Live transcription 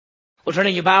We're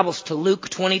turning your Bibles to Luke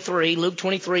 23. Luke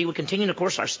 23, we're continuing, of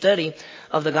course, our study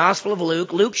of the Gospel of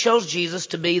Luke. Luke shows Jesus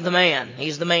to be the man.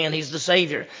 He's the man. He's the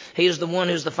Savior. He is the one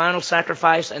who's the final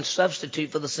sacrifice and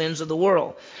substitute for the sins of the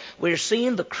world. We're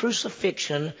seeing the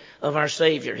crucifixion of our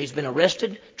Savior. He's been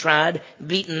arrested, tried,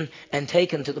 beaten, and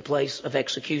taken to the place of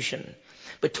execution.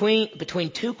 Between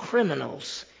two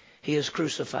criminals, he is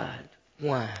crucified.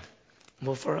 Why?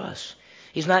 Well, for us.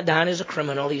 He's not dying as a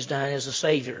criminal. He's dying as a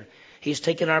Savior. He's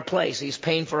taken our place. He's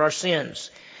paying for our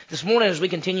sins. This morning, as we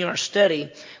continue our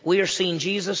study, we are seeing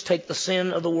Jesus take the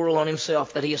sin of the world on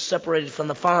himself, that he is separated from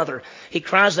the Father. He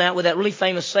cries out with that really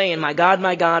famous saying, my God,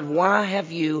 why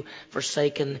have you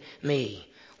forsaken me?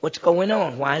 What's going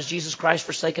on? Why is Jesus Christ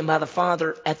forsaken by the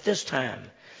Father at this time?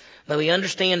 But we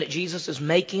understand that Jesus is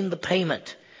making the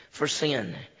payment for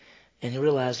sin. And you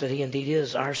realize that he indeed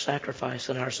is our sacrifice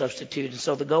and our substitute. And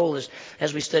so the goal is,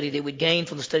 as we study, that we'd gain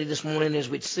from the study this morning is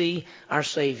we'd see our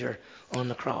Savior on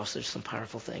the cross. There's some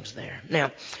powerful things there.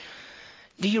 Now,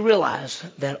 do you realize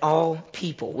that all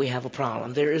people, we have a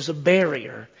problem? There is a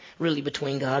barrier, really,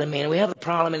 between God and man. We have a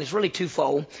problem, and it's really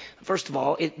twofold. First of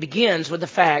all, it begins with the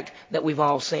fact that we've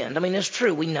all sinned. I mean, it's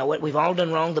true. We know it. We've all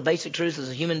done wrong. The basic truth is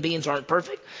that human beings aren't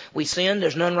perfect. We sin.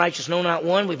 There's none righteous, no, not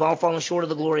one. We've all fallen short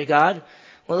of the glory of God.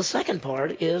 Well, the second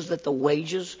part is that the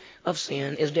wages of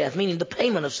sin is death, meaning the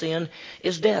payment of sin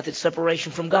is death. It's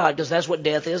separation from God, because that's what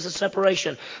death is. It's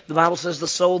separation. The Bible says the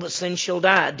soul that sins shall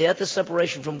die. Death is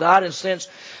separation from God, and since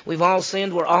we've all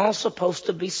sinned, we're all supposed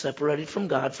to be separated from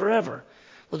God forever.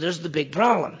 Well, there's the big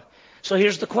problem. So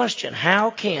here's the question. How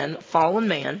can fallen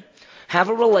man have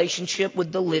a relationship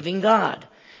with the living God?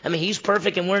 I mean, he's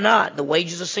perfect and we're not. The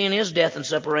wages of sin is death and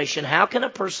separation. How can a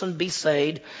person be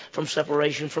saved from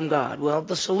separation from God? Well,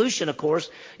 the solution, of course,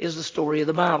 is the story of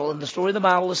the Bible. And the story of the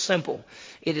Bible is simple.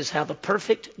 It is how the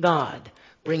perfect God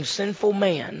brings sinful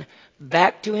man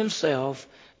back to himself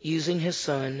using his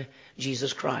Son,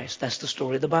 Jesus Christ. That's the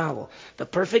story of the Bible. The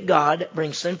perfect God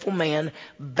brings sinful man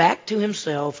back to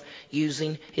himself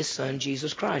using his Son,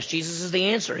 Jesus Christ. Jesus is the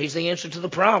answer. He's the answer to the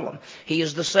problem. He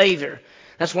is the Savior.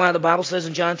 That's why the Bible says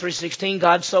in John 3:16,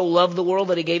 God so loved the world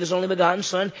that he gave his only begotten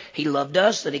Son. He loved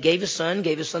us, that he gave his Son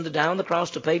to die on the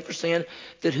cross to pay for sin,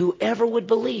 that whoever would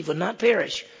believe would not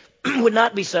perish, would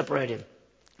not be separated,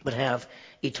 but have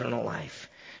eternal life.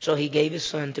 So he gave his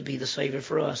Son to be the Savior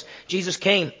for us. Jesus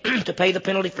came to pay the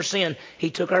penalty for sin.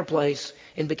 He took our place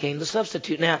and became the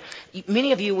substitute. Now,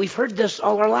 many of you, we've heard this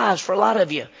all our lives. For a lot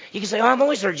of you, you can say, I've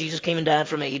always heard Jesus came and died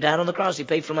for me. He died on the cross. He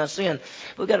paid for my sin.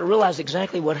 We've got to realize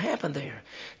exactly what happened there.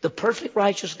 The perfect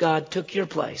righteous God took your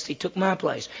place. He took my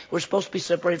place. We're supposed to be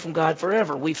separated from God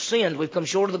forever. We've sinned. We've come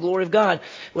short of the glory of God.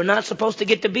 We're not supposed to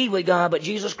get to be with God, but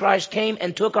Jesus Christ came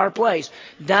and took our place,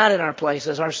 died in our place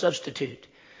as our substitute.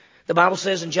 The Bible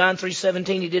says in John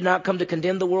 3:17, he did not come to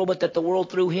condemn the world, but that the world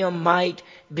through him might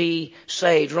be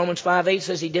saved. Romans 5:8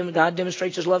 says God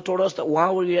demonstrates his love toward us, that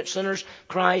while we were yet sinners,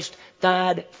 Christ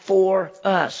died for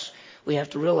us. We have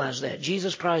to realize that.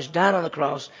 Jesus Christ died on the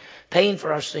cross, paying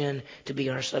for our sin to be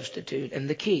our substitute. And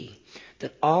the key,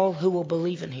 that all who will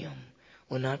believe in him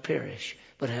will not perish,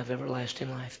 but have everlasting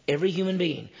life. Every human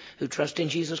being who trusts in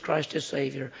Jesus Christ as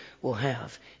Savior will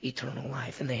have eternal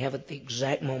life. And they have it the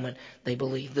exact moment they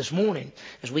believe. This morning,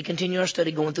 as we continue our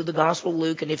study going through the Gospel of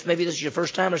Luke, and if maybe this is your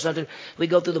first time or something, we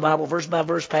go through the Bible verse by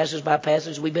verse, passage by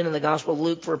passage. We've been in the Gospel of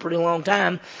Luke for a pretty long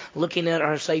time, looking at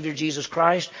our Savior Jesus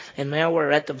Christ. And now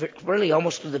we're at really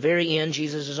almost to the very end.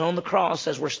 Jesus is on the cross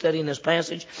as we're studying this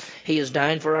passage. He is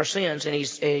dying for our sins, and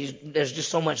there's just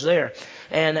so much there.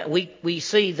 And we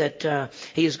see that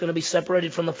he is going to be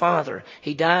separated from the Father.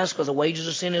 He dies because the wages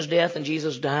of sin is death, and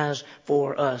Jesus dies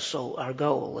for us. So our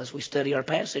goal as we study our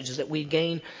passage is that we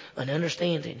gain an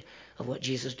understanding of what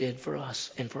Jesus did for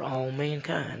us and for all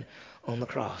mankind on the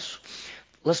cross.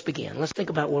 Let's begin. Let's think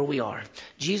about where we are.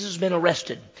 Jesus has been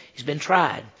arrested. He's been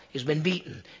tried. He's been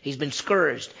beaten. He's been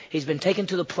scourged. He's been taken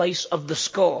to the place of the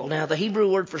skull. Now, the Hebrew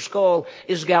word for skull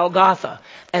is Golgotha,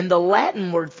 and the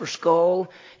Latin word for skull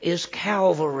is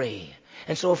Calvary.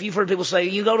 And so if you've heard people say,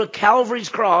 you go to Calvary's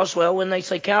cross, well, when they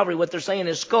say Calvary, what they're saying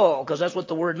is skull, because that's what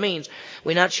the word means.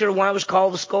 We're not sure why it was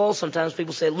called the skull. Sometimes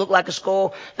people say it looked like a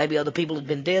skull. Maybe other people had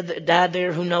been dead that died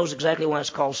there. Who knows exactly why it's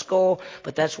called skull,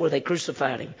 but that's where they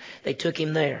crucified him. They took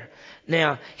him there.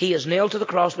 Now, he is nailed to the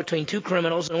cross between two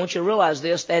criminals. And I want you to realize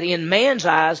this, that in man's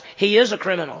eyes, he is a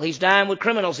criminal. He's dying with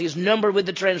criminals. He's numbered with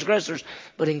the transgressors.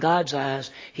 But in God's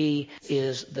eyes, he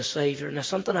is the Savior. Now,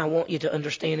 something I want you to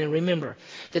understand and remember,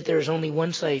 that there is only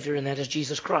one Savior, and that is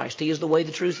Jesus Christ. He is the way,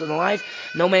 the truth, and the life.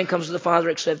 No man comes to the Father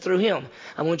except through him.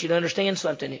 I want you to understand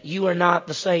something. You are not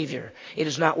the Savior. It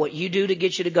is not what you do to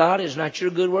get you to God. It is not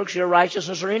your good works, your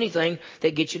righteousness, or anything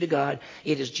that gets you to God.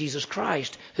 It is Jesus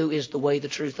Christ who is the way, the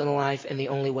truth, and the life, and the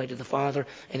only way to the Father,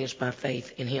 and it's by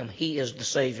faith in him. He is the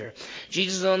Savior.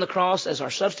 Jesus is on the cross as our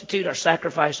substitute, our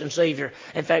sacrifice, and Savior.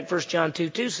 In fact, 1 John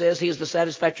 2:2 says he is the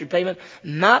satisfactory payment,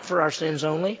 not for our sins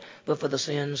only, but for the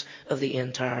sins of the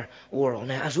entire world.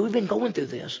 Now, as we've been going through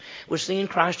this, we're seeing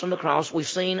Christ on the cross. We've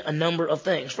seen a number of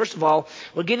things. First of all,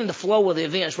 we're getting the flow of the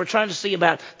events. We're trying to see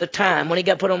about the time, when he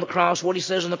got put on the cross, what he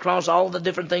says on the cross, all the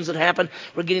different things that happened.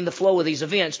 We're getting the flow of these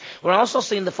events. We're also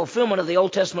seeing the fulfillment of the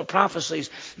Old Testament prophecies.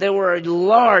 There were a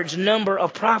large number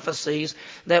of prophecies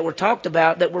that were talked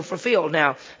about that were fulfilled.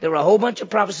 Now, there were a whole bunch of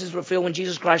prophecies fulfilled when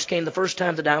Jesus Christ came the first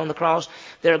time to die on the cross.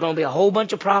 There are going to be a whole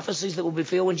bunch of prophecies that will be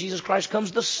fulfilled when Jesus Christ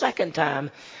comes the second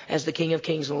time as the King of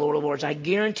Kings and Lord of Lords. I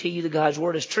guarantee you that God's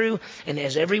Word is true, and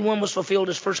as everyone was fulfilled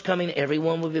his first coming,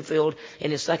 everyone will be fulfilled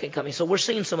in his second coming. So we're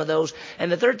seeing some of those.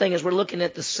 And the third thing is we're looking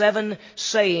at the 7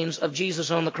 sayings of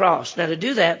Jesus on the cross. Now, to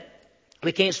do that,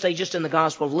 we can't stay just in the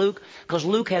Gospel of Luke, because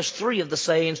Luke has 3 of the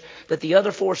sayings, but the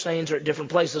other 4 sayings are at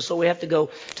different places, so we have to go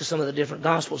to some of the different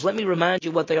Gospels. Let me remind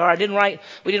you what they are. We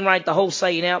didn't write the whole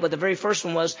saying out, but the very first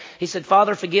one was, he said,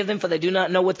 Father, forgive them, for they do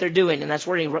not know what they're doing. And that's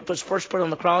where he was first put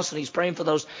on the cross, and he's praying for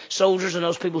those soldiers and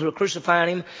those people who are crucifying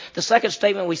him. The second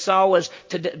statement we saw was,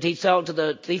 he told to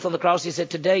the thief on the cross, he said,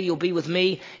 today you'll be with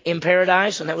me in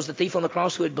paradise. And that was the thief on the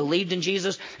cross who had believed in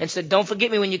Jesus and said, don't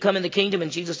forget me when you come in the kingdom.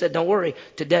 And Jesus said, don't worry,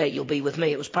 today you'll be with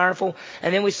me. It was powerful.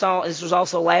 And then we saw, this was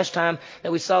also last time,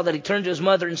 that we saw that he turned to his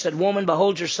mother and said, woman,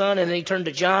 behold your son. And then he turned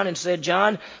to John and said,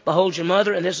 John, behold your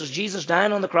mother. And this is Jesus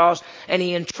dying on the cross. And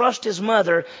he entrusted his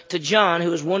mother to John, who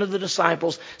was one of the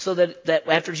disciples, so that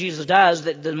after Jesus dies,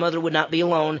 that the mother would not be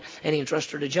alone. And he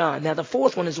entrusted her to John. Now the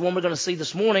fourth one is the one we're going to see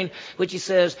this morning, which he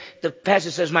says, the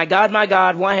passage says, my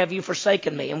God, why have you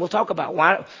forsaken me? And we'll talk about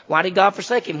why did God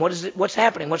forsake him? What's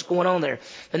happening? What's going on there?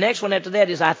 The next one after that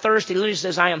is I thirst. He literally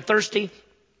says, I am thirsty.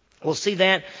 We'll see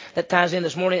that ties in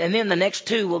this morning. And then the next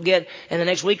 2 we'll get in the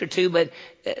next week or 2, but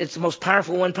it's the most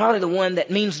powerful one, probably the one that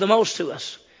means the most to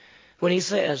us, when he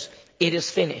says, it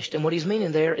is finished. And what he's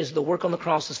meaning there is the work on the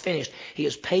cross is finished. He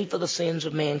has paid for the sins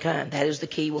of mankind. That is the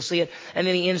key. We'll see it. And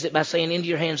then he ends it by saying, into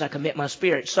your hands I commit my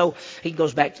spirit. So he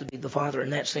goes back to the Father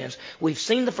in that sense. We've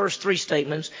seen the first 3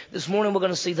 statements. This morning we're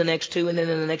going to see the next 2, and then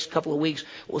in the next couple of weeks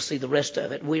we'll see the rest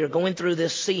of it. We are going through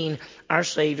this, seeing our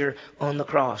Savior on the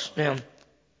cross. Now,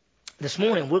 this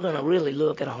morning, we're going to really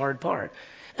look at a hard part,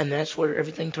 and that's where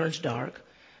everything turns dark,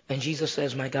 and Jesus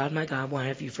says, my God, why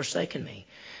have you forsaken me?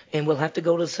 And we'll have to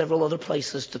go to several other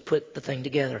places to put the thing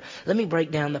together. Let me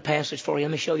break down the passage for you.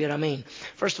 Let me show you what I mean.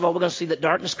 First of all, we're going to see that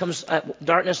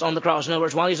darkness on the cross. In other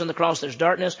words, while he's on the cross, there's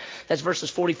darkness. That's verses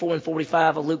 44 and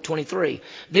 45 of Luke 23.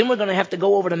 Then we're going to have to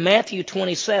go over to Matthew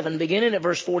 27, beginning at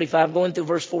verse 45, going through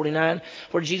verse 49,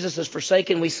 where Jesus is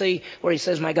forsaken. We see where he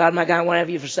says, my God, why have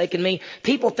you forsaken me?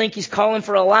 People think he's calling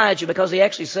for Elijah, because he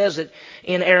actually says it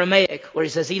in Aramaic, where he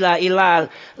says, Eli, Eli,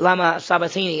 lama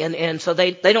sabachthani. And so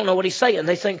they don't know what he's saying.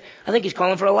 They think, I think he's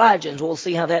calling for Elijah, and we'll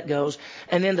see how that goes.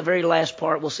 And then the very last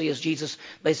part we'll see is Jesus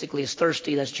basically is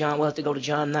thirsty. That's John. We'll have to go to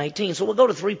John 19. So we'll go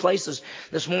to 3 places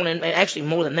this morning, actually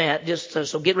more than that, just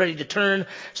so get ready to turn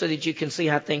so that you can see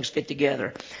how things fit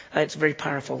together. It's very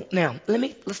powerful. Now,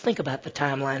 let's think about the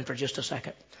timeline for just a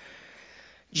second.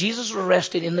 Jesus was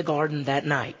arrested in the garden that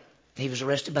night. He was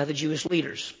arrested by the Jewish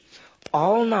leaders.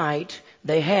 All night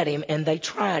they had him and they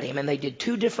tried him, and they did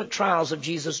 2 different trials of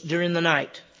Jesus during the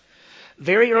night.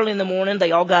 Very early in the morning,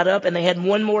 they all got up and they had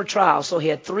one more trial. So he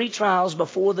had 3 trials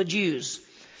before the Jews.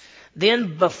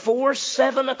 Then before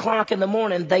 7 o'clock in the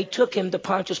morning, they took him to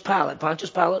Pontius Pilate. Pontius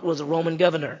Pilate was a Roman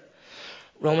governor.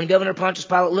 Roman governor Pontius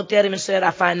Pilate looked at him and said, I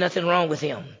find nothing wrong with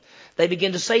him. They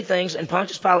began to say things, and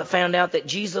Pontius Pilate found out that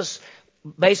Jesus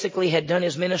basically had done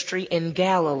his ministry in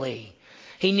Galilee.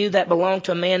 He knew that belonged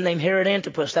to a man named Herod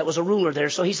Antipas. That was a ruler there.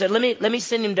 So he said, let me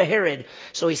send him to Herod.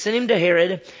 So he sent him to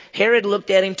Herod. Herod looked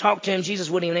at him, talked to him. Jesus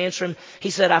wouldn't even answer him. He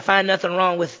said, I find nothing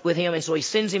wrong with him. And so he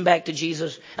sends him back to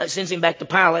sends him back to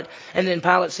Pilate. And then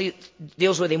Pilate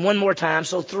deals with him one more time.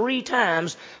 So 3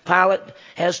 times Pilate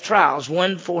has trials.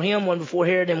 One for him, one before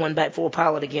Herod, and one back for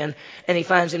Pilate again. And he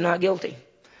finds him not guilty.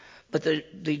 But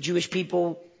the Jewish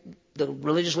people, the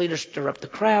religious leaders, stir up the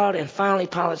crowd. And finally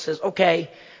Pilate says, okay,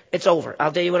 it's over.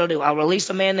 I'll tell you what I'll do. I'll release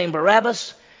a man named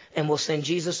Barabbas, and will send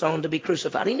Jesus on to be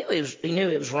crucified. He knew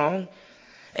it was wrong.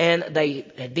 And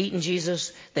they had beaten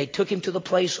Jesus. They took him to the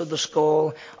place of the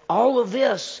skull. All of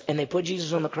this, and they put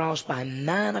Jesus on the cross by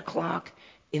 9 o'clock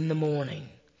in the morning.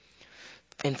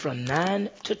 And from 9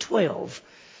 to 12,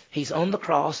 he's on the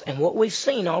cross. And what we've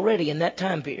seen already in that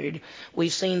time period,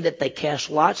 we've seen that they cast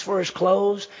lots for his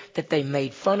clothes, that they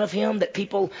made fun of him, that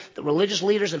people, the religious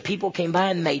leaders and people came by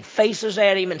and made faces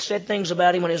at him and said things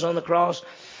about him when he was on the cross.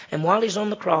 And while he's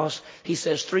on the cross, he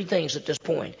says three things at this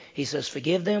point. He says,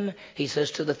 forgive them. He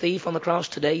says to the thief on the cross,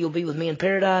 today you'll be with me in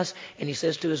paradise. And he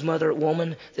says to his mother,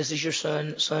 woman, this is your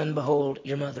son. Son, behold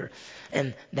your mother.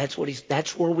 And that's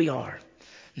where we are.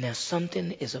 Now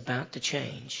something is about to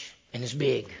change, and it's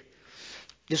big.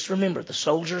 Just remember, the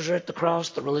soldiers are at the cross,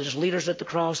 the religious leaders are at the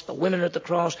cross, the women are at the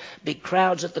cross, big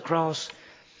crowds at the cross.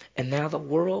 And now the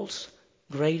world's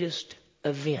greatest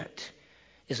event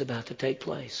is about to take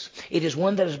place. It is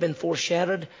one that has been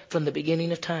foreshadowed from the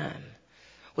beginning of time.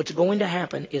 What's going to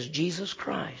happen is Jesus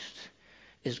Christ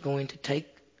is going to take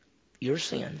your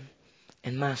sin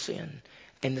and my sin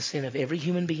and the sin of every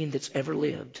human being that's ever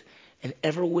lived and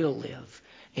ever will live.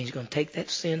 And he's going to take that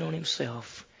sin on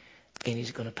himself, and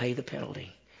he's going to pay the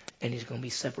penalty, and he's going to be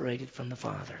separated from the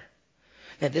Father.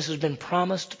 Now, this has been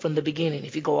promised from the beginning.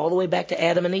 If you go all the way back to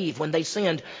Adam and Eve, when they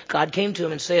sinned, God came to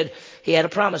him and said, he had a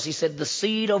promise. He said, the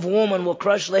seed of woman will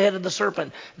crush the head of the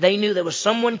serpent. They knew there was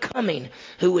someone coming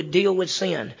who would deal with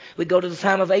sin. We go to the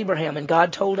time of Abraham, and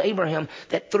God told Abraham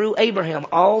that through Abraham,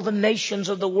 all the nations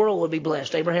of the world would be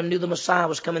blessed. Abraham knew the Messiah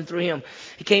was coming through him.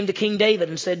 He came to King David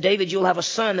and said, David, you'll have a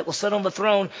son that will sit on the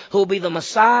throne who will be the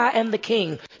Messiah and the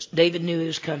King. David knew he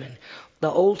was coming. The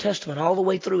Old Testament all the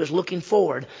way through is looking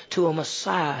forward to a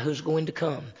Messiah who's going to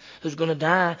come, who's going to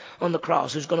die on the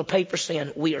cross, who's going to pay for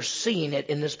sin. We are seeing it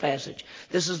in this passage.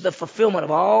 This is the fulfillment of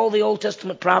all the Old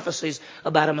Testament prophecies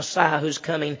about a Messiah who's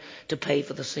coming to pay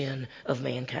for the sin of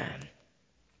mankind.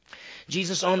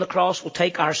 Jesus on the cross will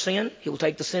take our sin. He will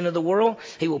take the sin of the world.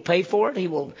 He will pay for it. He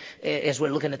will, as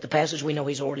we're looking at the passage, we know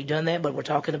he's already done that, but we're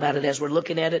talking about it as we're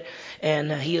looking at it.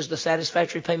 And he is the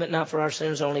satisfactory payment, not for our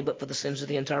sins only, but for the sins of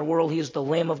the entire world. He is the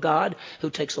Lamb of God who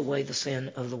takes away the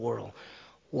sin of the world.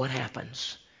 What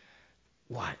happens?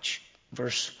 Watch.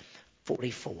 Verse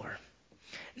 44.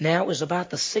 Now it was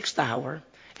about the 6th hour,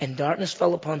 and darkness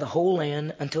fell upon the whole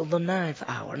land until the 9th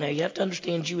hour. Now you have to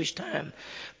understand Jewish time.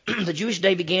 The Jewish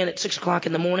day began at 6 o'clock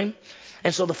in the morning.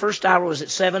 And so the first hour was at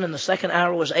 7, and the second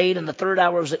hour was 8, and the third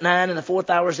hour was at 9, and the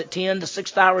fourth hour was at 10, the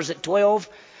sixth hour was at 12.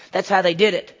 That's how they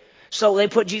did it. So they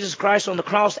put Jesus Christ on the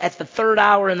cross at the third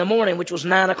hour in the morning, which was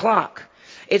 9 o'clock.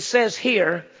 It says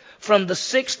here, from the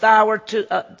 6th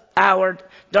hour,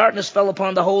 darkness fell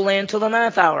upon the whole land till the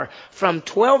 9th hour. From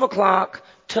 12 o'clock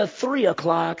to 3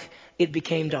 o'clock, it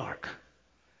became dark.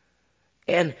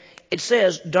 And it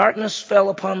says, darkness fell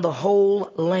upon the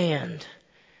whole land.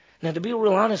 Now, to be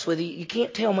real honest with you, you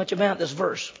can't tell much about this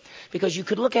verse. Because you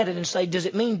could look at it and say, does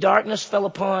it mean darkness fell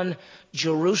upon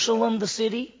Jerusalem, the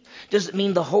city? Does it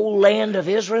mean the whole land of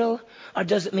Israel? Or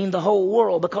does it mean the whole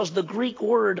world? Because the Greek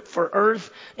word for earth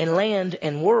and land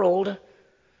and world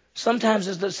sometimes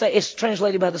it's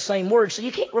translated by the same word, so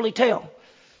you can't really tell.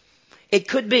 It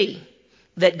could be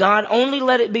that God only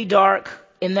let it be dark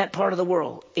in that part of the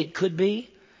world. It could be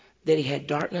that he had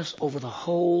darkness over the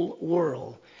whole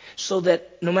world, so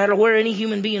that no matter where any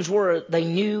human beings were, they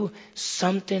knew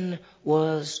something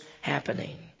was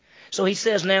happening. So he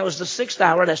says now is the 6th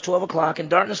hour, that's 12 o'clock, and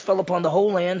darkness fell upon the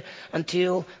whole land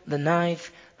until the 9th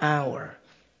hour.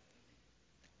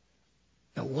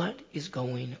 Now what is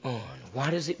going on?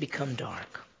 Why does it become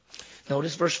dark?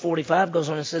 Notice verse 45 goes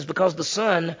on and says, because the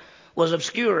sun was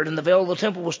obscured and the veil of the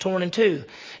temple was torn in two.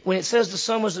 When it says the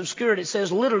sun was obscured, it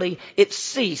says literally it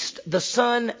ceased. The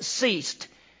sun ceased.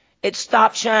 It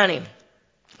stopped shining.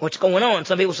 What's going on?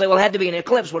 Some people say, well, it had to be an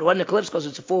eclipse. Well, it wasn't an eclipse because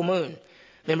it's a full moon.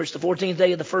 Remember, it's the 14th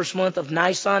day of the first month of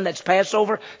Nisan. That's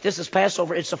Passover. This is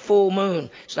Passover. It's a full moon.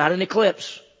 It's not an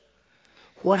eclipse.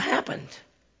 What happened?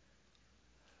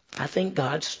 I think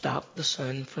God stopped the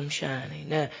sun from shining.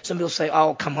 Now, some people say,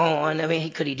 oh, come on. I mean,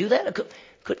 could he do that?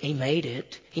 He made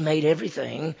it. He made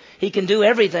everything. He can do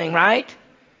everything, right?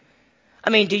 I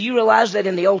mean, do you realize that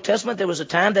in the Old Testament there was a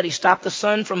time that he stopped the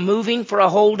sun from moving for a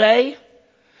whole day?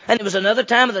 And there was another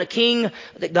time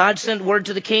that God sent word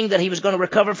to the king that he was going to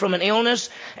recover from an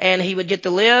illness and he would get to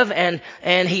live. And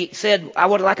he said, I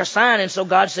would like a sign. And so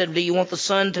God said, do you want the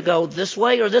sun to go this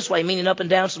way or this way? Meaning up and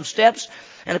down some steps.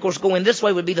 And of course, going this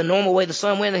way would be the normal way the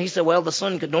sun went. And he said, well, the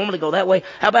sun could normally go that way.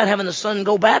 How about having the sun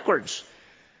go backwards?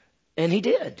 And he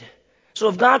did. So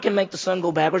if God can make the sun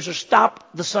go backwards or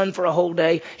stop the sun for a whole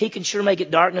day, he can sure make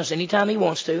it darkness anytime he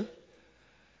wants to.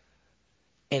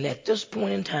 And at this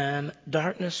point in time,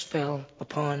 darkness fell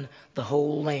upon the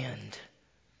whole land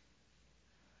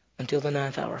until the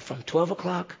 9th hour. From 12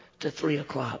 o'clock to 3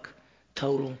 o'clock,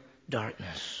 total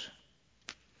darkness.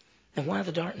 And why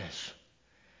the darkness?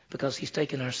 Because he's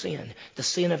taken our sin. The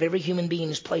sin of every human being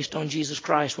is placed on Jesus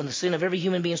Christ. When the sin of every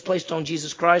human being is placed on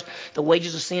Jesus Christ, the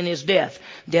wages of sin is death.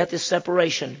 Death is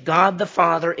separation. God the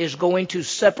Father is going to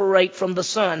separate from the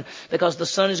Son because the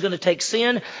Son is going to take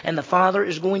sin, and the Father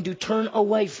is going to turn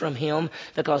away from him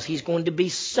because he's going to be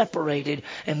separated.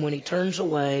 And when he turns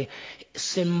away,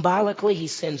 symbolically he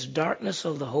sends darkness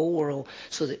over the whole world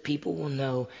so that people will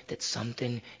know that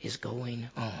something is going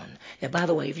on. Now, by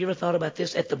the way, have you ever thought about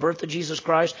this? At the birth of Jesus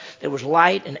Christ, there was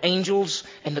light and angels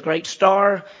and the great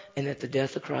star, and at the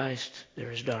death of Christ,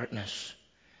 there is darkness.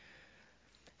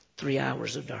 3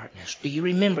 hours of darkness. Do you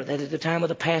remember that at the time of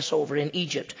the Passover in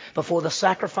Egypt, before the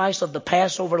sacrifice of the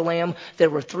Passover lamb, there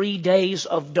were 3 days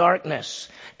of darkness?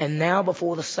 And now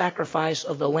before the sacrifice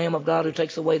of the Lamb of God who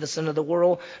takes away the sin of the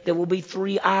world, there will be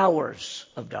 3 hours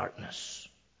of darkness.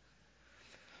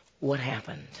 What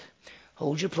happened?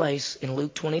 Hold your place in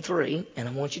Luke 23, and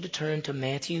I want you to turn to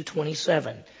Matthew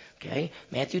 27. Okay?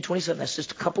 Matthew 27. That's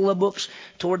just a couple of books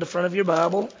toward the front of your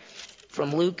Bible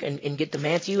from Luke, and get to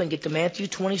Matthew, and get to Matthew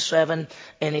 27.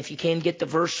 And if you can, get to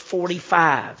verse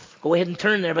 45. Go ahead and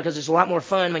turn there because it's a lot more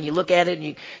fun when you look at it and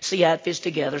you see how it fits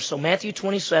together. So Matthew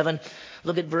 27,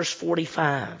 look at verse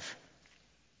 45.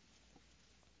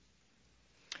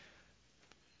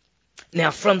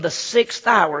 Now from the 6th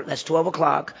hour, that's 12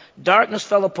 o'clock, darkness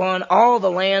fell upon all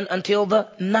the land until the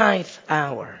 9th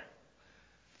hour.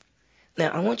 Now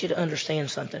I want you to understand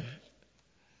something.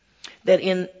 That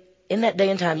in that day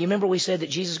and time, you remember we said that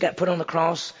Jesus got put on the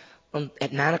cross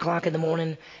at 9 o'clock in the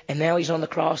morning, and now he's on the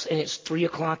cross and it's 3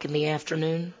 o'clock in the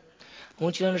afternoon? I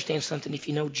want you to understand something. If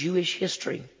you know Jewish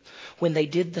history, when they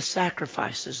did the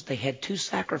sacrifices, they had 2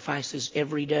 sacrifices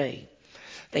every day.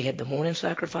 They had the morning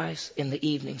sacrifice and the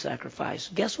evening sacrifice.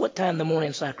 Guess what time the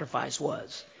morning sacrifice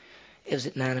was? It was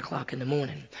at 9 o'clock in the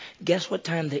morning. Guess what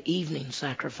time the evening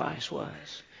sacrifice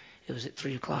was? It was at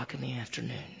 3 o'clock in the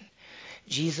afternoon.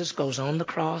 Jesus goes on the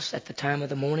cross at the time of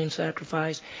the morning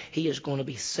sacrifice. He is going to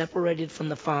be separated from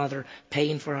the Father,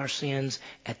 paying for our sins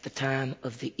at the time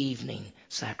of the evening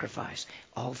sacrifice.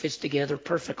 All fits together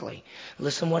perfectly.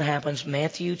 Listen what happens.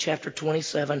 Matthew chapter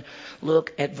 27,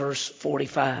 look at verse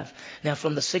 45. Now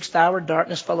from the 6th hour,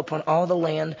 darkness fell upon all the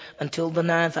land until the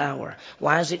 9th hour.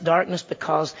 Why is it darkness?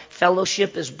 Because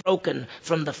fellowship is broken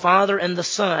from the Father and the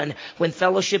Son. When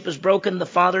fellowship is broken, the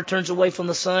Father turns away from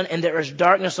the Son, and there is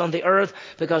darkness on the earth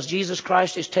because Jesus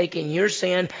Christ is taking your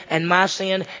sin and my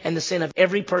sin and the sin of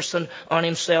every person on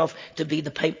himself to be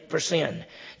the pay for sin.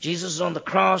 Jesus is on the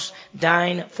cross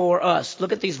dying for us.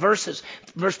 Look at these verses.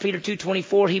 1 Peter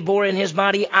 2:24, he bore in his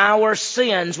body our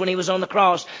sins when he was on the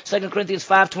cross. 2 Corinthians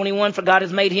 5:21, for God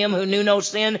hath made him who knew no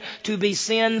sin to be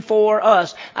sin for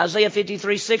us. Isaiah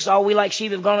 53:6, all we like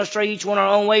sheep have gone astray, each one our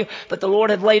own way, but the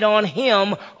Lord hath laid on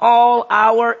him all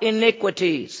our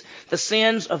iniquities. The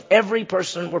sins of every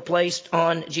person were placed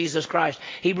on Jesus Christ.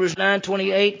 Hebrews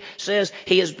 9:28 says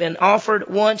he has been offered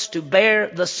once to bear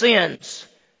the sins.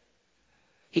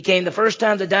 He came the first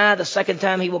time to die, the second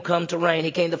time he will come to reign.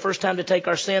 He came the first time to take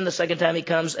our sin, the second time he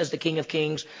comes as the King of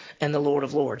Kings and the Lord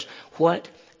of Lords. What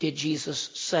did Jesus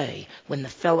say when the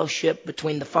fellowship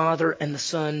between the Father and the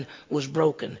Son was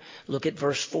broken? Look at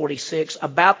verse 46.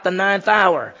 About the 9th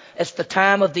hour, it's the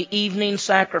time of the evening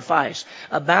sacrifice.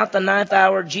 About the 9th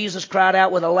hour, Jesus cried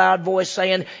out with a loud voice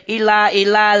saying, Eli,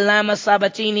 Eli, lama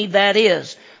sabachthani, that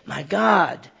is, my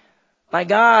God,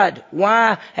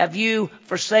 why have you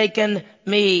forsaken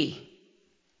me?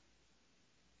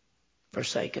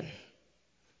 Forsaken.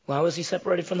 Why was he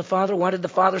separated from the Father? Why did the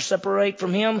Father separate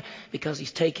from him? Because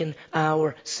he's taken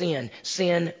our sin.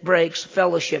 Sin breaks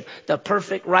fellowship. The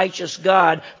perfect righteous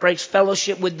God breaks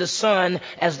fellowship with the Son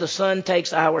as the Son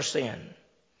takes our sin.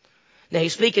 Now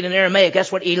he's speaking in Aramaic.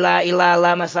 That's what Eli, Eli,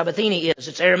 lama sabachthani is.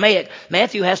 It's Aramaic.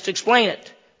 Matthew has to explain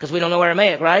it, because we don't know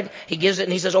Aramaic, right? He gives it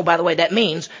and he says, oh, by the way, that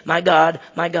means, my God,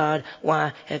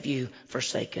 why have you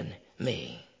forsaken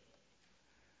me?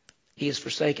 He is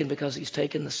forsaken because he's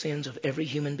taken the sins of every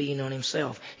human being on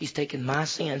himself. He's taken my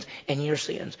sins and your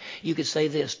sins. You could say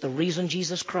this, the reason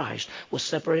Jesus Christ was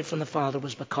separated from the Father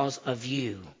was because of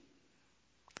you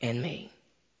and me.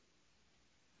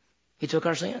 He took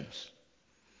our sins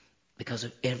because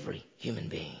of every human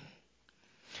being.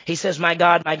 He says, my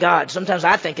God, sometimes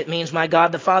I think it means my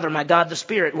God the Father, my God the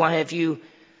Spirit. Why have you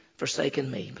forsaken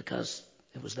me? Because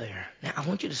it was there. Now, I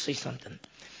want you to see something.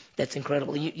 That's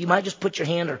incredible. You might just put your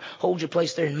hand or hold your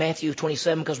place there in Matthew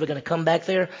 27 because we're going to come back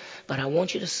there. But I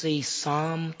want you to see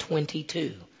Psalm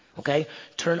 22. Okay?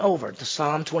 Turn over to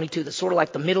Psalm 22. That's sort of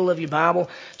like the middle of your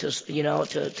Bible to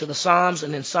the Psalms,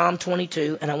 and then Psalm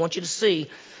 22. And I want you to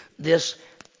see this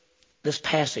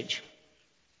passage.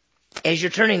 As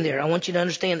you're turning there, I want you to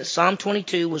understand that Psalm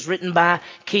 22 was written by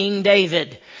King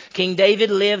David. King David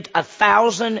lived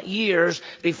 1,000 years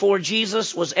before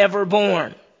Jesus was ever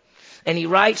born. And he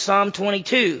writes Psalm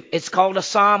 22. It's called a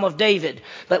Psalm of David.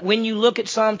 But when you look at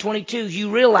Psalm 22, you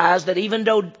realize that even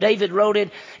though David wrote it,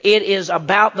 it is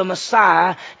about the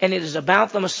Messiah, and it is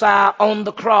about the Messiah on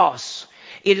the cross.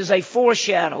 It is a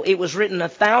foreshadow. It was written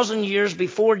 1,000 years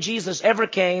before Jesus ever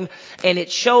came, and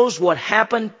it shows what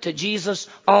happened to Jesus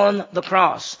on the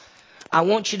cross. I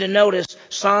want you to notice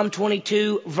Psalm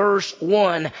 22, verse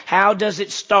 1. How does it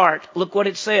start? Look what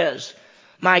it says.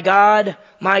 My God,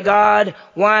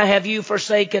 why have you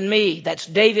forsaken me? That's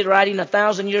David writing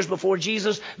 1,000 years before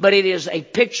Jesus, but it is a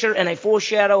picture and a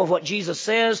foreshadow of what Jesus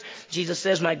says. Jesus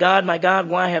says, my God,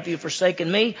 why have you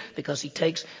forsaken me? Because he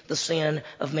takes the sin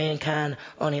of mankind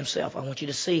on himself. I want you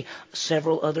to see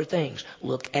several other things.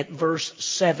 Look at verse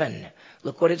 7.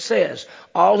 Look what it says.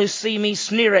 All who see me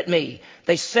sneer at me.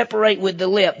 They separate with the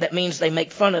lip. That means they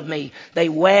make fun of me. They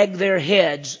wag their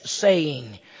heads,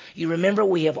 saying... You remember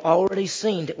we have already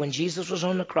seen that when Jesus was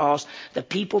on the cross, the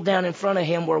people down in front of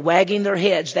him were wagging their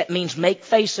heads. That means make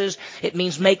faces. It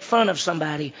means make fun of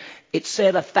somebody. It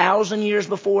said 1,000 years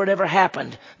before it ever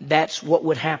happened. That's what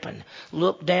would happen.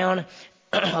 Look down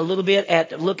a little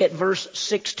bit look at verse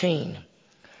 16.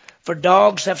 For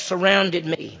dogs have surrounded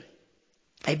me.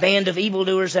 A band of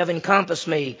evildoers have encompassed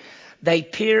me. They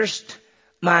pierced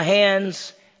my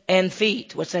hands and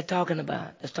feet. What's that talking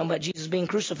about? That's talking about Jesus being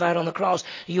crucified on the cross.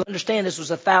 You understand this was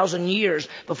 1,000 years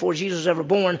before Jesus was ever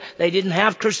born. They didn't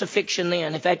have crucifixion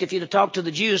then. In fact, if you'd have talked to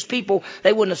the Jewish people,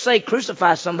 they wouldn't have said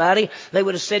crucify somebody. They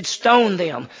would have said stone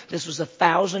them. This was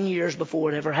 1,000 years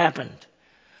before it ever happened.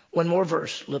 One more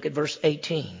verse. Look at verse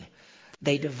 18.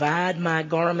 They divide my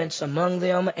garments among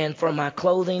them, and for my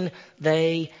clothing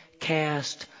they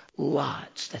cast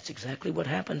lots. That's exactly what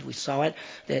happened. We saw it,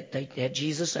 that they had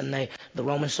Jesus, and the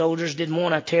Roman soldiers didn't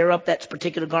want to tear up that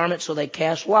particular garment, so they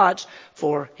cast lots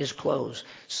for his clothes.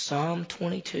 Psalm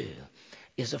 22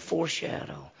 is a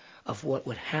foreshadow of what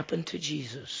would happen to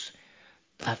Jesus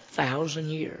 1,000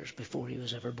 years before he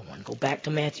was ever born. Go back to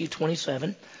Matthew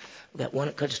 27. We've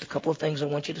got just a couple of things I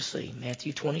want you to see.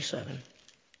 Matthew 27.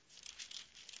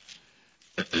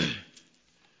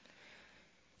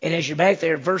 And as you're back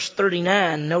there, verse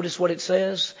 39, notice what it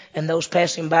says. And those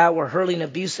passing by were hurling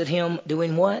abuse at him,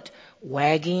 doing what?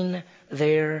 Wagging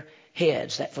their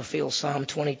heads. That fulfills Psalm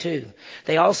 22.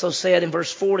 They also said in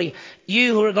verse 40,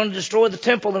 you who are going to destroy the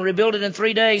temple and rebuild it in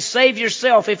 3 days, save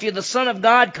yourself. If you're the Son of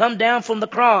God, come down from the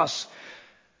cross.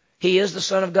 He is the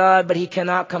Son of God, but he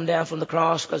cannot come down from the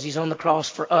cross because he's on the cross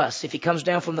for us. If he comes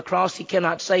down from the cross, he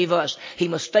cannot save us. He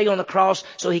must stay on the cross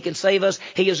so he can save us.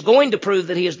 He is going to prove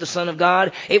that he is the Son of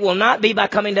God. It will not be by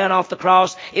coming down off the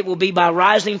cross. It will be by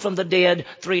rising from the dead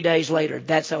 3 days later.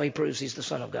 That's how he proves he's the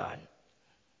Son of God.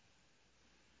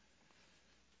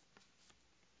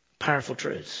 Powerful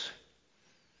truths.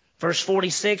 Verse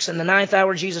 46, in the 9th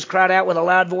hour, Jesus cried out with a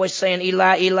loud voice, saying,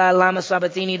 Eli, Eli, lama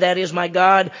sabachthani, that is, my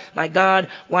God,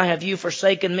 why have you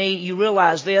forsaken me? You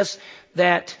realize this,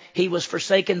 that he was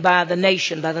forsaken by the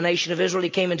nation of Israel. He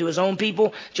came into his own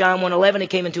people. John 1:11, he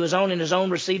came into his own, and his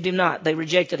own received him not. They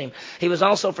rejected him. He was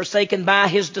also forsaken by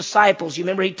his disciples. You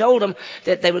remember he told them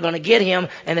that they were going to get him,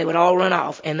 and they would all run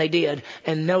off, and they did.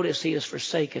 And notice he is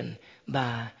forsaken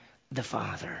by the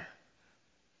Father.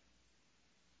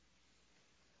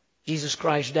 Jesus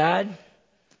Christ died.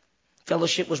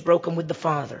 Fellowship was broken with the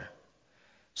Father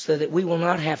so that we will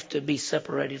not have to be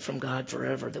separated from God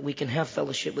forever, that we can have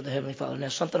fellowship with the Heavenly Father. Now,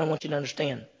 something I want you to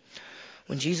understand.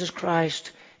 When Jesus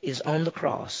Christ is on the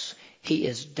cross, he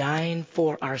is dying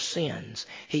for our sins.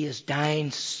 He is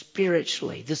dying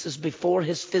spiritually. This is before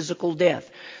his physical death.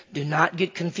 Do not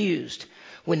get confused.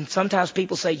 When sometimes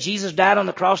people say Jesus died on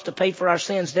the cross to pay for our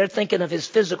sins, they're thinking of his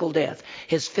physical death.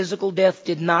 His physical death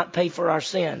did not pay for our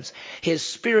sins. His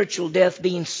spiritual death,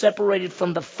 being separated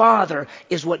from the Father,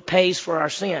 is what pays for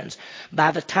our sins. By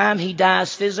the time he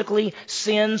dies physically,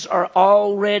 sins are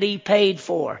already paid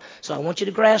for. So I want you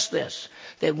to grasp this.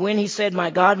 That when he said, my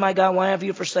God, why have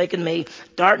you forsaken me?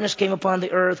 Darkness came upon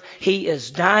the earth. He is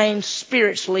dying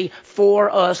spiritually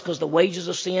for us because the wages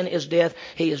of sin is death.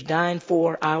 He is dying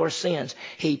for our sins.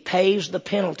 He pays the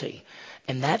penalty.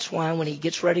 And that's why when he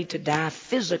gets ready to die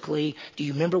physically, do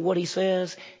you remember what he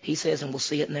says? He says, and we'll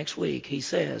see it next week, he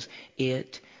says,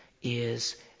 it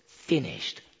is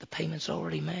finished. The payment's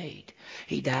already made.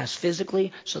 He dies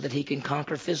physically so that he can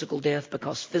conquer physical death,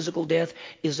 because physical death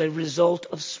is a result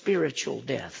of spiritual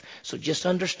death. So just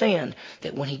understand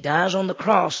that when he dies on the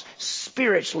cross,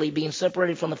 spiritually being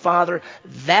separated from the Father,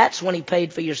 that's when he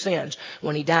paid for your sins.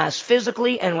 When he dies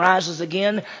physically and rises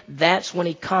again, that's when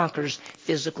he conquers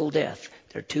physical death.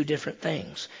 They're two different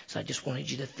things. So I just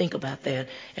wanted you to think about that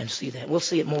and see that. We'll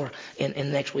see it more in the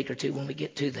next week or two when we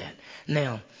get to that.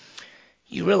 Now,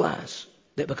 you realize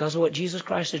that because of what Jesus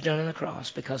Christ has done on the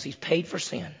cross, because he's paid for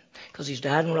sin, because he's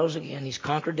died and rose again, he's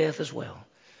conquered death as well.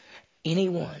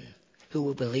 Anyone who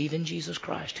will believe in Jesus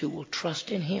Christ, who will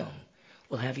trust in him,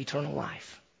 will have eternal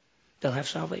life. They'll have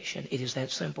salvation. It is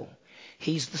that simple.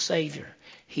 He's the Savior.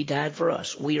 He died for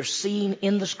us. We are seeing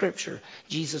in the Scripture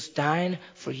Jesus dying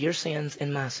for your sins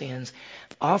and my sins,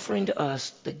 offering to us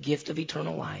the gift of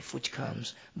eternal life, which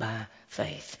comes by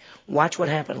faith. Watch what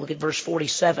happened. Look at verse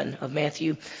 47 of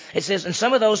Matthew. It says, and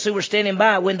some of those who were standing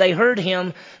by, when they heard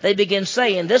him, they began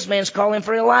saying, this man's calling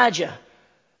for Elijah.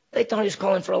 They thought he was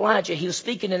calling for Elijah. He was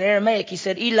speaking in Aramaic. He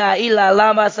said, Eli, Eli,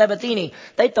 lama sabachthani.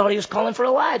 They thought he was calling for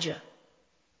Elijah.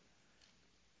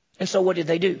 And so what did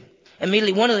they do?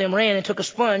 Immediately one of them ran and took a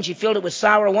sponge. He filled it with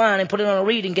sour wine and put it on a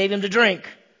reed and gave him to drink.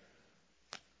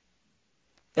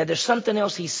 Now there's something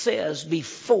else he says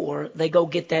before they go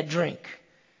get that drink.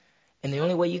 And the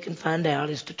only way you can find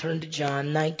out is to turn to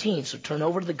John 19. So turn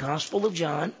over to the Gospel of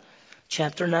John,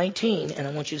 chapter 19, and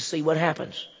I want you to see what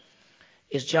happens.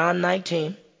 It's John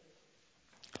 19.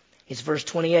 It's verse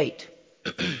 28.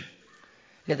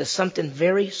 Now there's something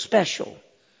very special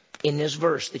in this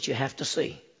verse that you have to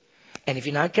see. And if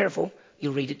you're not careful,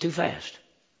 you'll read it too fast.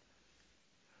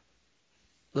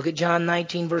 Look at John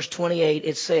 19, verse 28.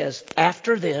 It says,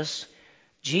 after this,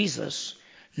 Jesus,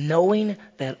 knowing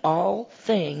that all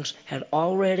things had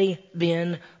already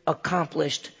been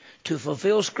accomplished to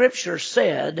fulfill Scripture,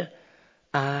 said,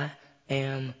 I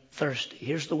am thirsty.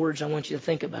 Here's the words I want you to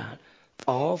think about.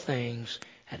 All things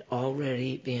had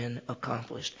already been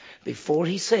accomplished. Before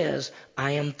he says,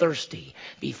 I am thirsty,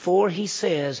 before he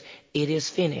says, it is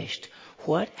finished,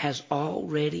 what has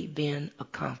already been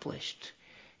accomplished?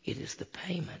 It is the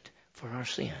payment for our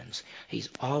sins. He's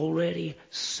already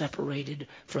separated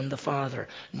from the Father.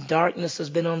 Darkness has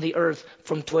been on the earth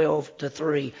from 12 to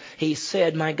 3. He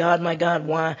said, my God,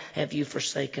 why have you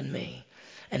forsaken me?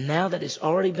 And now that it's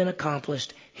already been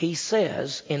accomplished, he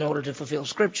says, in order to fulfill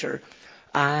Scripture,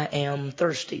 I am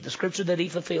thirsty. The scripture that he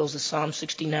fulfills is Psalm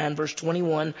 69, verse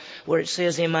 21, where it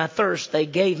says, in my thirst they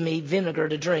gave me vinegar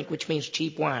to drink, which means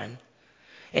cheap wine.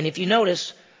 And if you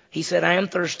notice, he said, I am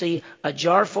thirsty. A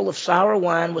jar full of sour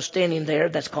wine was standing there.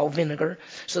 That's called vinegar.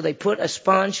 So they put a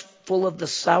sponge full of the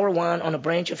sour wine on a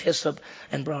branch of hyssop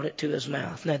and brought it to his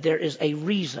mouth. Now, there is a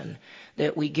reason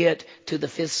that we get to the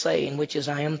fifth saying, which is,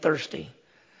 I am thirsty.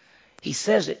 He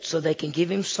says it so they can give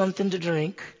him something to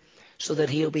drink, so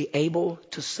that he'll be able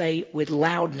to say with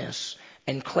loudness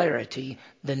and clarity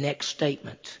the next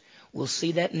statement. We'll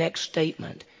see that next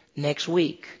statement next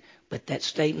week. But that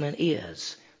statement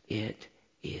is, it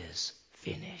is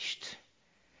finished.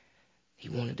 He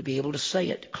wanted to be able to say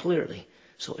it clearly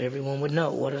so everyone would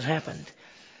know what has happened.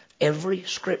 Every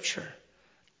scripture,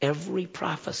 every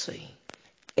prophecy,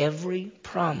 every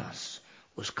promise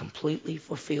was completely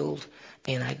fulfilled.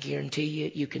 And I guarantee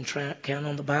you, you can count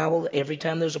on the Bible. Every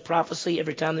time there's a prophecy,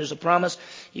 every time there's a promise,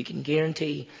 you can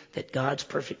guarantee that God's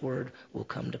perfect word will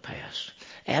come to pass.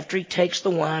 After he takes the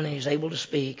wine and he's able to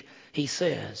speak, he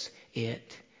says,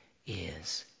 it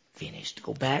is finished.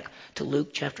 Go back to Luke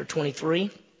chapter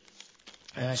 23.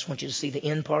 I just want you to see the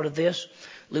end part of this.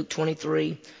 Luke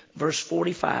 23, verse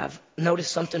 45. Notice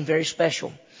something very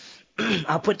special.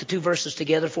 I'll put the two verses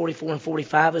together, 44 and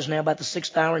 45. It is now about the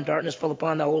 6th hour, and darkness fell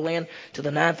upon the whole land to the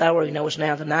 9th hour. We know it's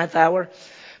now the 9th hour,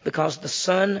 because the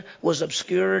sun was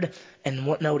obscured. And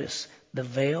what? Notice, the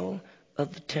veil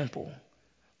of the temple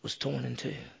was torn in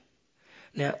two.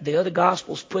 Now, the other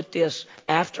Gospels put this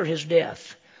after his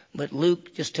death, but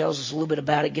Luke just tells us a little bit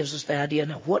about it, gives us the idea.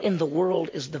 Now, what in the world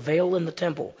is the veil in the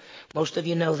temple? Most of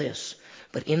you know this,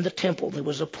 but in the temple there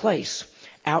was a place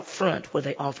out front where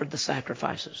they offered the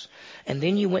sacrifices. And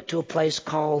then you went to a place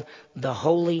called the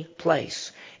Holy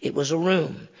Place. It was a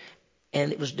room,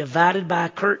 and it was divided by a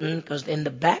curtain, because in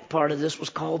the back part of this was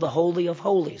called the Holy of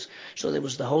Holies. So there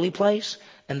was the Holy Place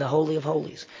and the Holy of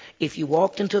Holies. If you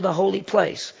walked into the Holy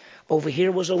Place, over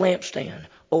here was a lampstand.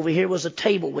 Over here was a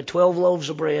table with 12 loaves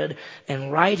of bread.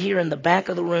 And right here in the back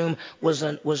of the room was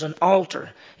an altar.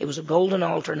 It was a golden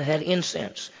altar, and it had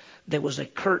incense. There was a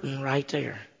curtain right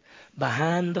there.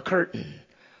 Behind the curtain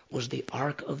was the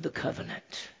Ark of the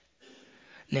Covenant.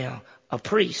 Now, a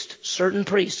priest, certain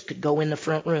priests could go in the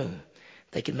front room.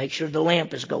 They could make sure the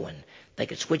lamp is going. They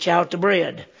could switch out the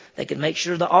bread. They could make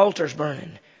sure the altar's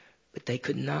burning. But they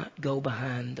could not go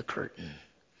behind the curtain.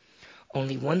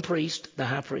 Only one priest, the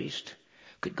high priest,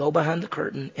 could go behind the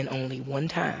curtain, and only one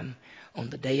time on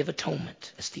the Day of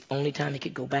Atonement. That's the only time he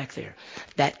could go back there.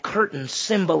 That curtain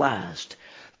symbolized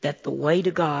that the way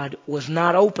to God was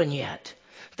not open yet,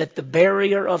 that the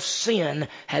barrier of sin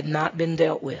had not been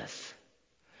dealt with.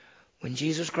 When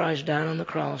Jesus Christ died on the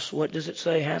cross, what does it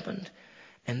say happened?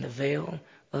 And the veil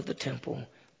of the temple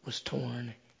was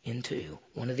torn in two.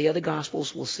 One of the other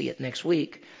Gospels, we'll see it next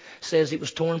week, says it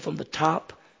was torn from the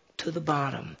top to the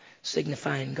bottom,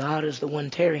 signifying God is the one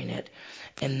tearing it.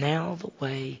 And now the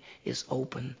way is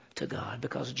open to God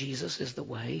because Jesus is the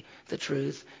way, the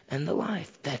truth, and the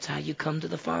life. That's how you come to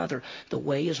the Father. The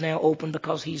way is now open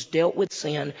because he's dealt with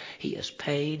sin. He has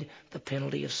paid the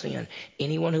penalty of sin.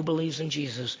 Anyone who believes in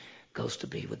Jesus goes to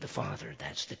be with the Father.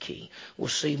 That's the key. We'll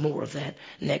see more of that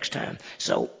next time.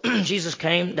 So Jesus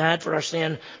came, died for our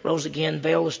sin, rose again,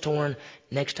 veil is torn.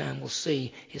 Next time we'll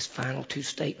see his final two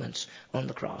statements on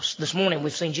the cross. This morning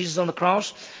we've seen Jesus on the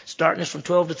cross, starting us from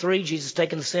 12 to 3. Jesus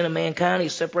taking the sin of mankind.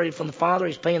 He's separated from the Father.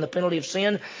 He's paying the penalty of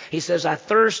sin. He says, I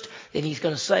thirst. Then he's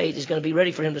going to say, he's going to be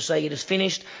ready for him to say, it is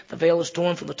finished. The veil is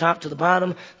torn from the top to the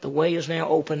bottom. The way is now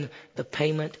open. The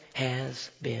payment has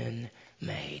been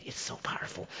made. It's so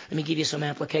powerful. Let me give you some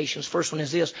applications. First one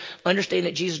is this. Understand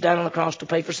that Jesus died on the cross to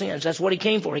pay for sins. That's what he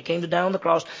came for. He came to die on the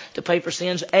cross to pay for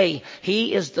sins. A,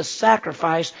 he is the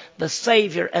sacrifice, the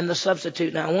Savior, and the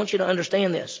substitute. Now, I want you to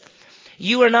understand this.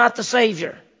 You are not the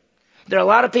Savior. There are a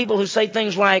lot of people who say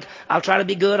things like, I'll try to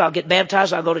be good, I'll get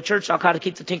baptized, I'll go to church, I'll try to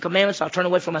keep the 10 Commandments, I'll turn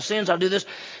away from my sins, I'll do this.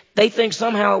 They think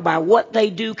somehow by what they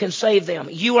do can save them.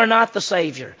 You are not the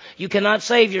Savior. You cannot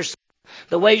save yourself.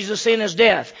 The wages of sin is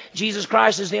death. Jesus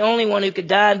Christ is the only one who could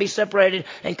die and be separated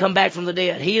and come back from the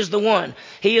dead. He is the one.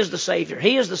 He is the Savior.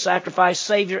 He is the sacrifice,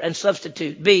 Savior, and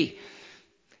substitute. B,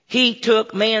 he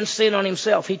took man's sin on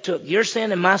himself. He took your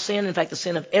sin and my sin, in fact, the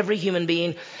sin of every human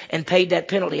being, and paid that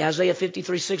penalty. Isaiah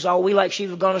 53:6, all we like sheep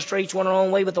have gone astray, each one our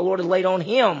own way, but the Lord has laid on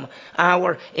him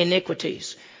our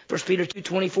iniquities. 1 Peter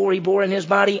 2:24, he bore in his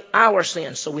body our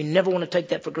sins. So we never want to take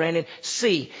that for granted.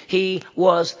 C, he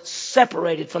was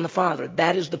separated from the Father.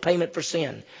 That is the payment for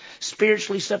sin.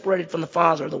 Spiritually separated from the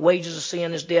Father. The wages of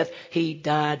sin is death. He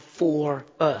died for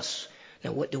us.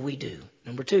 Now what do we do?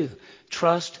 Number 2,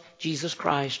 trust Jesus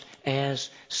Christ as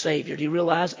Savior. Do you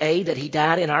realize, A, that he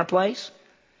died in our place?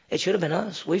 It should have been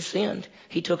us. We've sinned.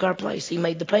 He took our place. He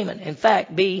made the payment. In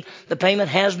fact, B, the payment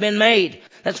has been made.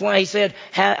 That's why he said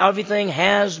everything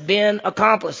has been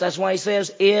accomplished. That's why he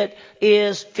says it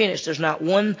is finished. There's not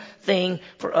one thing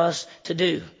for us to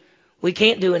do. We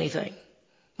can't do anything.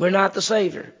 We're not the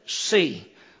Savior. C,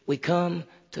 we come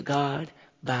to God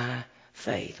by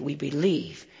faith. We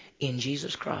believe in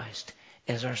Jesus Christ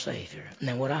as our Savior.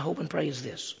 Now, what I hope and pray is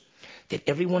this, that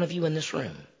every one of you in this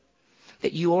room,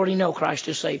 that you already know Christ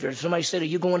is Savior. If somebody said, are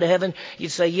you going to heaven?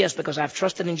 You'd say, yes, because I've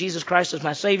trusted in Jesus Christ as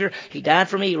my Savior. He died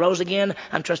for me. He rose again.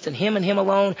 I'm trusting him and him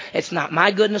alone. It's not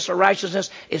my goodness or righteousness.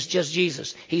 It's just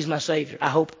Jesus. He's my Savior. I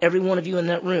hope every one of you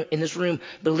in this room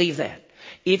believe that.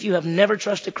 If you have never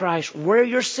trusted Christ, where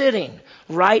you're sitting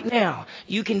right now,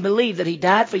 you can believe that he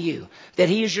died for you, that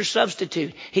he is your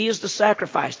substitute, he is the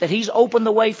sacrifice, that he's opened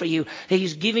the way for you, that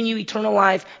he's given you eternal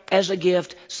life as a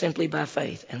gift simply by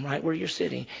faith. And right where you're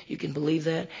sitting, you can believe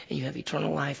that, and you have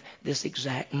eternal life this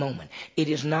exact moment. It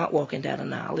is not walking down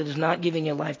an aisle. It is not giving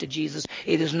your life to Jesus.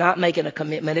 It is not making a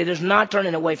commitment. It is not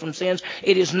turning away from sins.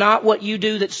 It is not what you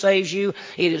do that saves you.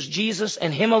 It is Jesus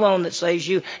and him alone that saves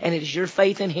you, and it is your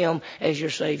faith in him as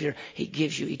your Savior. He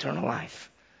gives you eternal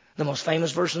life. The most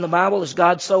famous verse in the Bible is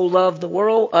God so loved the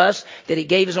world, us, that he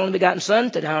gave his only begotten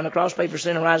Son to die on the cross, pay for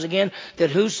sin, and rise again, that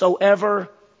whosoever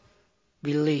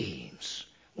believes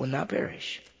will not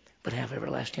perish, but have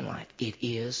everlasting life. It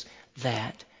is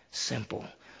that simple.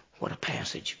 What a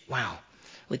passage. Wow.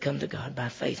 We come to God by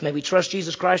faith. May we trust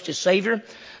Jesus Christ as Savior,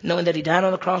 knowing that he died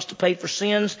on the cross to pay for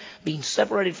sins, being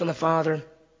separated from the Father,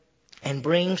 and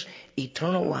brings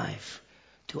eternal life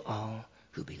to all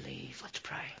who believe. Let's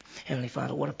pray. Heavenly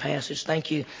Father, what a passage.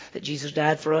 Thank you that Jesus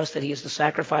died for us, that he is the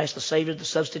sacrifice, the Savior, the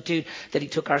substitute, that he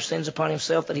took our sins upon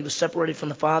himself, that he was separated from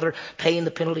the Father, paying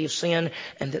the penalty of sin,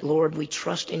 and that, Lord, we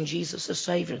trust in Jesus as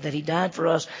Savior, that he died for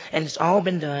us, and it's all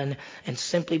been done, and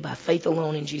simply by faith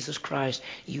alone in Jesus Christ,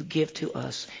 you give to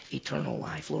us eternal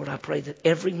life. Lord, I pray that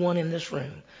everyone in this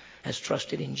room has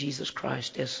trusted in Jesus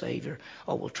Christ as Savior,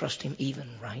 or will trust him even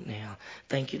right now.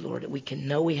 Thank you, Lord, that we can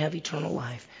know we have eternal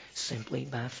life simply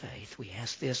by faith. We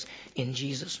ask this in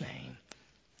Jesus' name.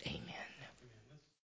 Amen.